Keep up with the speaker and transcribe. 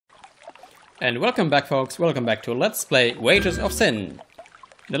And welcome back, folks, welcome back to Let's Play Wages of Sin.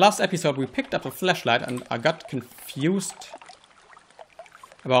 In the last episode we picked up a flashlight and I got confused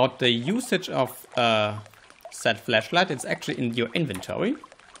about the usage of said flashlight. It's actually in your inventory.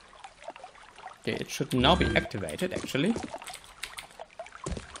 Okay, it should now be activated, actually.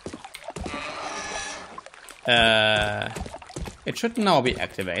 It should now be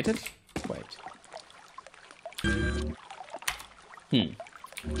activated. Wait.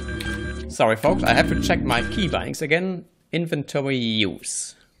 Sorry, folks, I have to check my key bindings again. Inventory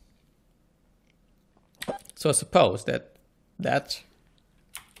use. So I suppose that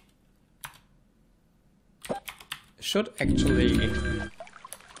should actually...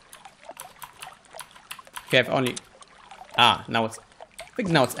 Okay, I've only... now it's... I think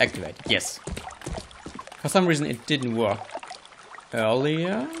now it's activated, yes. For some reason it didn't work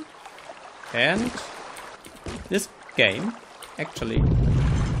earlier. And this game actually...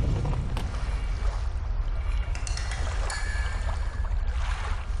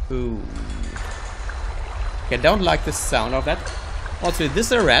 Ooh. Okay, I don't like the sound of that. Also, this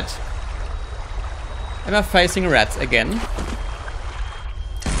is a rat. Am I facing rats again?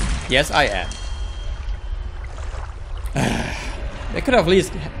 Yes, I am. They could have at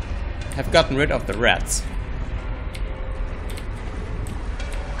least have gotten rid of the rats.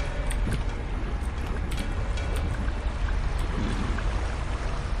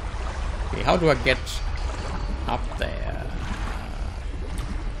 Okay, how do I get up there?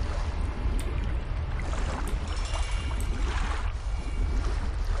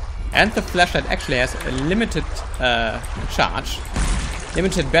 And the flashlight actually has a limited charge,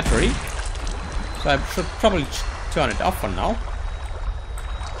 limited battery, so I should probably turn it off for now.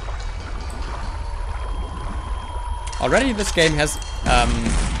 Already this game has a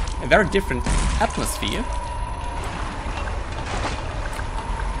very different atmosphere.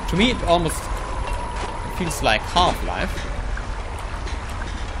 To me it almost feels like Half-Life.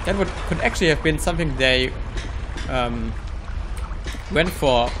 That could actually have been something they went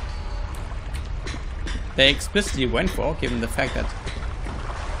for. They explicitly went for, given the fact that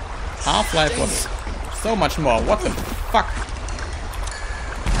Half-Life was so much more. What the fuck?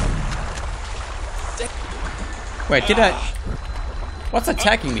 Wait, did I... What's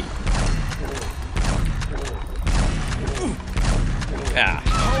attacking me? Yeah.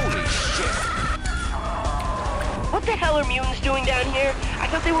 Holy shit. What the hell are mutants doing down here? I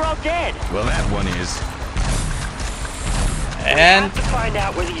thought they were all dead. Well, that one is. And... We have to find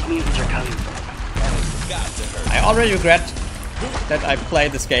out where these mutants are coming from. I already regret that I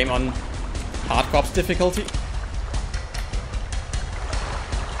played this game on hardcore difficulty.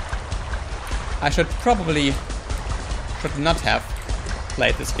 I should not have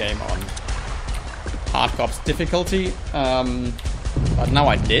played this game on hardcore difficulty, but now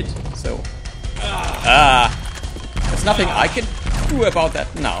I did, so there's nothing I can do about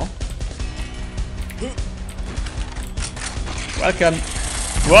that now. Welcome.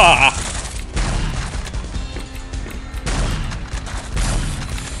 Wah!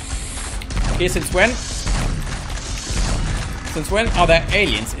 Okay, since when are there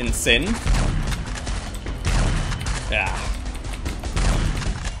aliens in SiN? Yeah.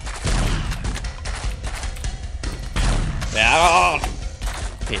 Yeah.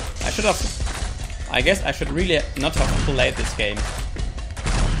 Okay, I guess I should really not have played this game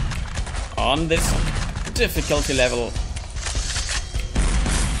on this difficulty level.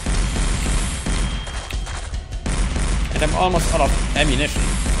 And I'm almost out of ammunition.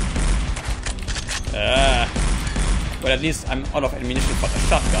 Well, at least I'm out of ammunition for the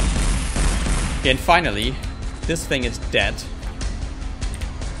shotgun. Okay, and finally, this thing is dead.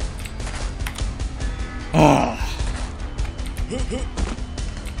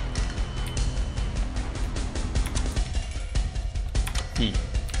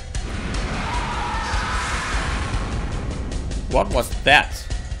 What was that?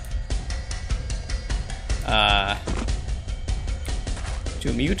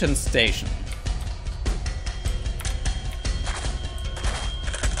 To mutant station.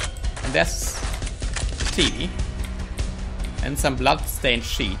 And there's TV and some blood-stained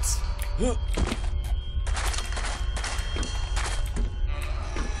sheets.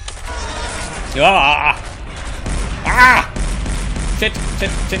 Ah! Ah! Shit!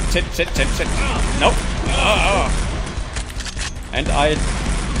 Nope. And I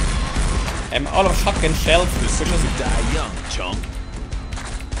am out of shotgun shells. This is to die young, chump.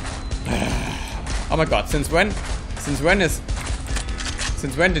 Oh my god! Since when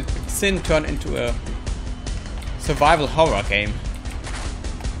did SiN turn into a survival horror game?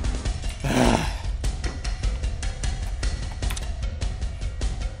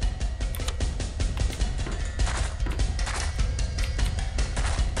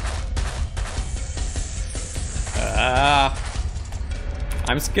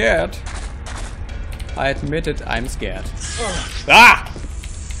 I'm scared. I admit it, I'm scared. Ah!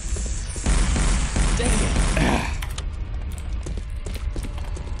 Dang it.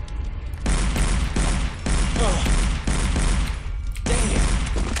 Dang it.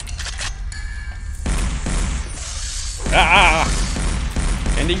 Ah!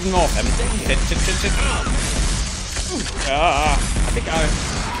 And even more of them. Shit. I think I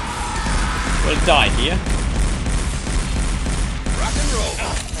will die here. Rock and roll.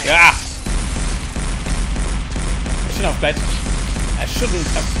 Ah! I shouldn't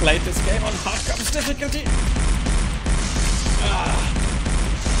have played this game on hardcore difficulty.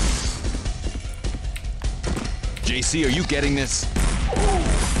 JC, are you getting this?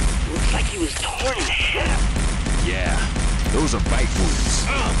 Looks like he was torn in half. Yeah. Those are bite wounds.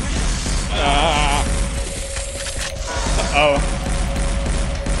 Uh-oh.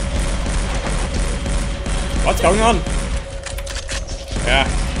 What's going on? Yeah.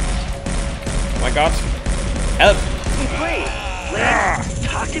 Oh my god. Help! Wait, Lex,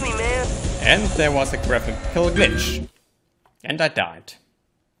 talk to me, man. And there was a graphical glitch. And I died.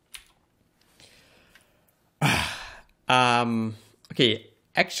 Okay,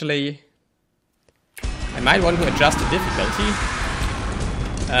 actually, I might want to adjust the difficulty.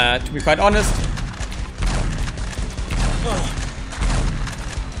 To be quite honest,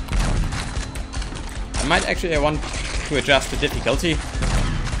 I might actually want to adjust the difficulty.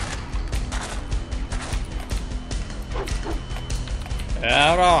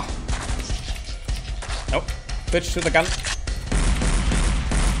 Nope. Switch to the gun.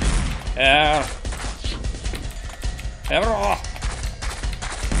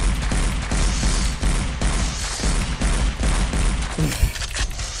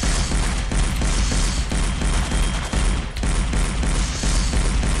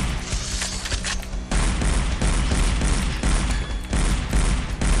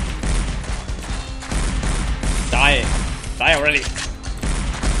 Die. Die already.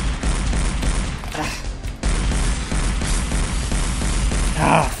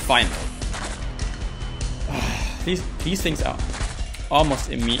 Fine. These things are almost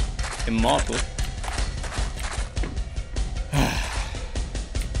immortal.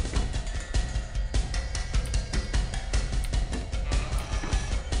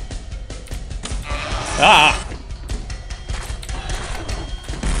 Ah!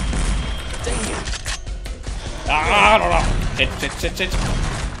 Dang it. Ah!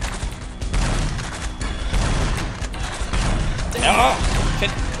 No.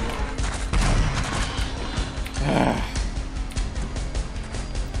 Shit. Ah!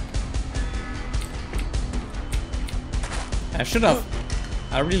 Shit.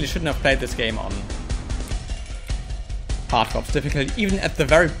 I really shouldn't have played this game on hardcore difficulty. Even at the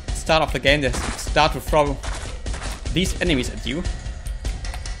very start of the game, they start to throw these enemies at you.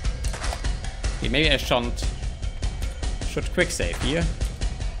 Okay, maybe I should quick save here.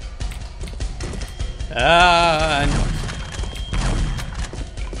 And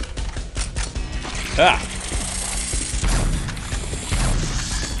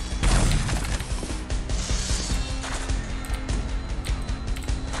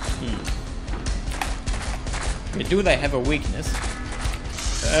do they have a weakness?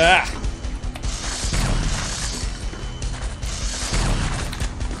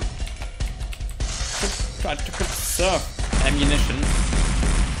 Try to conserve ammunition.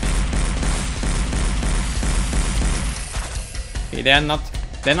 Okay, they're not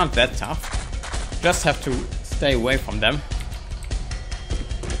that tough. Just have to stay away from them.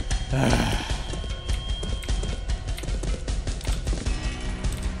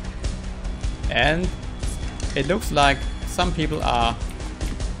 And it looks like some people have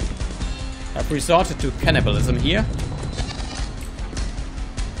resorted to cannibalism here.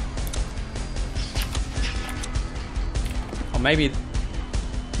 Or maybe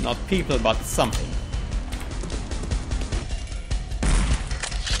not people, but something.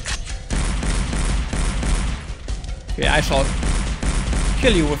 Okay, I shall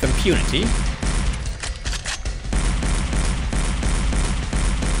kill you with impunity.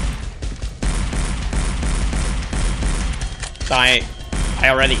 Die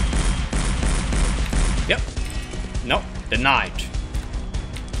already. Yep. No, denied.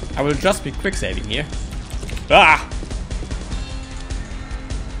 I will just be quick saving here. Ah!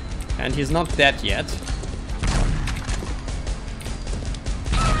 And he's not dead yet.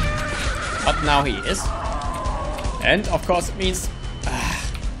 But now he is. And of course it means...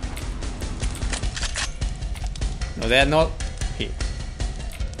 no, they're not... Okay.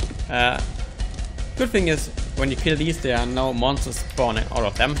 Good thing is, when you kill these, there are no monsters spawning out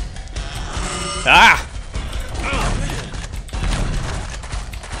of them. Ah!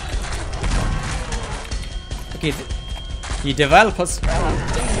 Okay, the developers,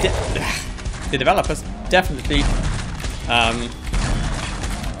 definitely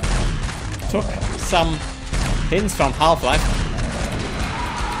took some hints from Half-Life.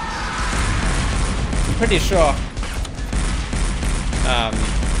 I'm pretty sure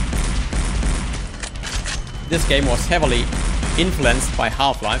this game was heavily influenced by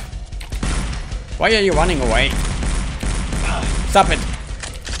Half-Life. Why are you running away? Stop it!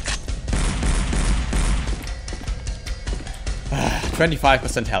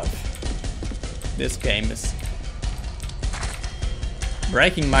 25% health. This game is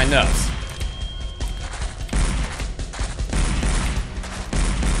breaking my nerves.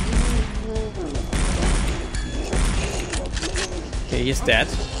 Okay, he's dead.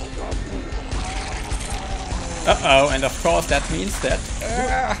 Uh-oh, and of course that means that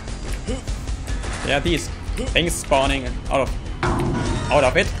there are these things spawning out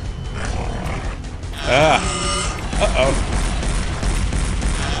of it. Uh-oh.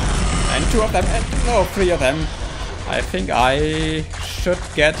 And 2 of them, and no, 3 of them. I think I should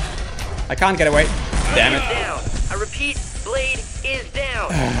get... I can't get away. Damn it. Down. I repeat, Blade is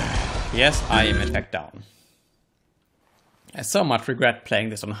down. Yes, I am in fact down. I so much regret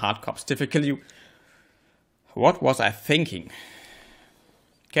playing this on hard cops difficulty. What was I thinking?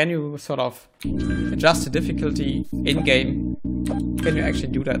 Can you sort of adjust the difficulty in-game? Can you actually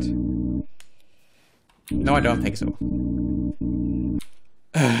do that? No, I don't think so.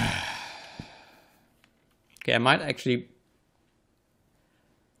 Okay, I might actually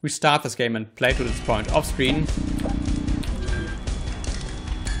restart this game and play to this point off screen.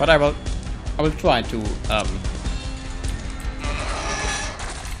 But I will try to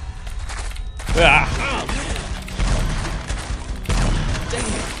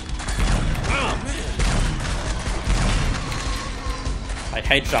I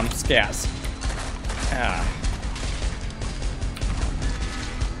hate jump scares.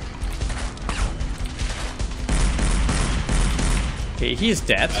 Okay, he's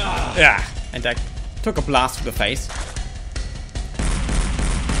dead. And I took a blast to the face.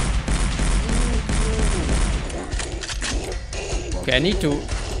 Okay, I need to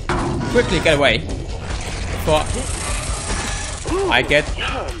quickly get away before I get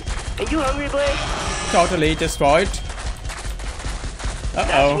Are you hungry, Blade? totally destroyed.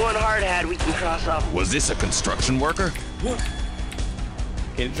 Uh-oh. That's one hard hat we can cross off. Was this a construction worker?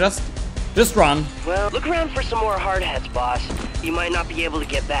 Okay, just run. Well, look around for some more hard hats, boss. You might not be able to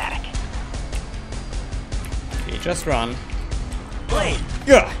get back. Okay, just run. Blade!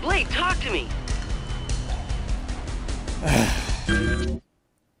 Yeah. Blade, talk to me!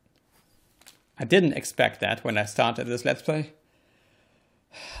 I didn't expect that when I started this Let's Play.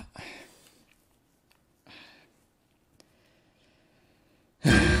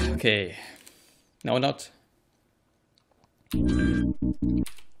 Okay. No, not.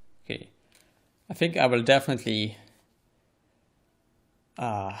 Okay. I think I will definitely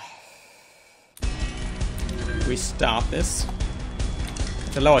restart this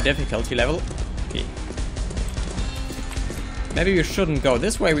at a lower difficulty level. Okay. Maybe we shouldn't go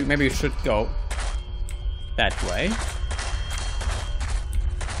this way, maybe we should go that way.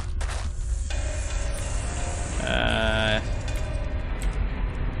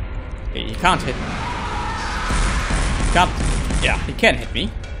 Okay, he can't hit me. Yeah, he can hit me.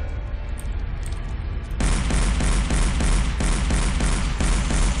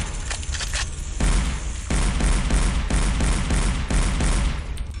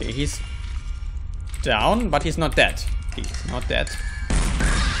 Okay, he's down, but he's not dead. He's not dead.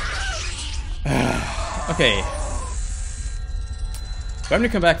 Okay. When we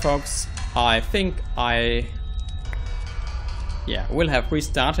come back, folks, I think I will have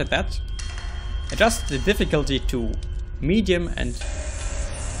restarted that. Adjust the difficulty to medium and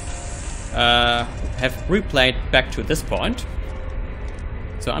have replayed back to this point.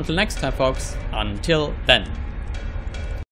 So until next time, folks, until then.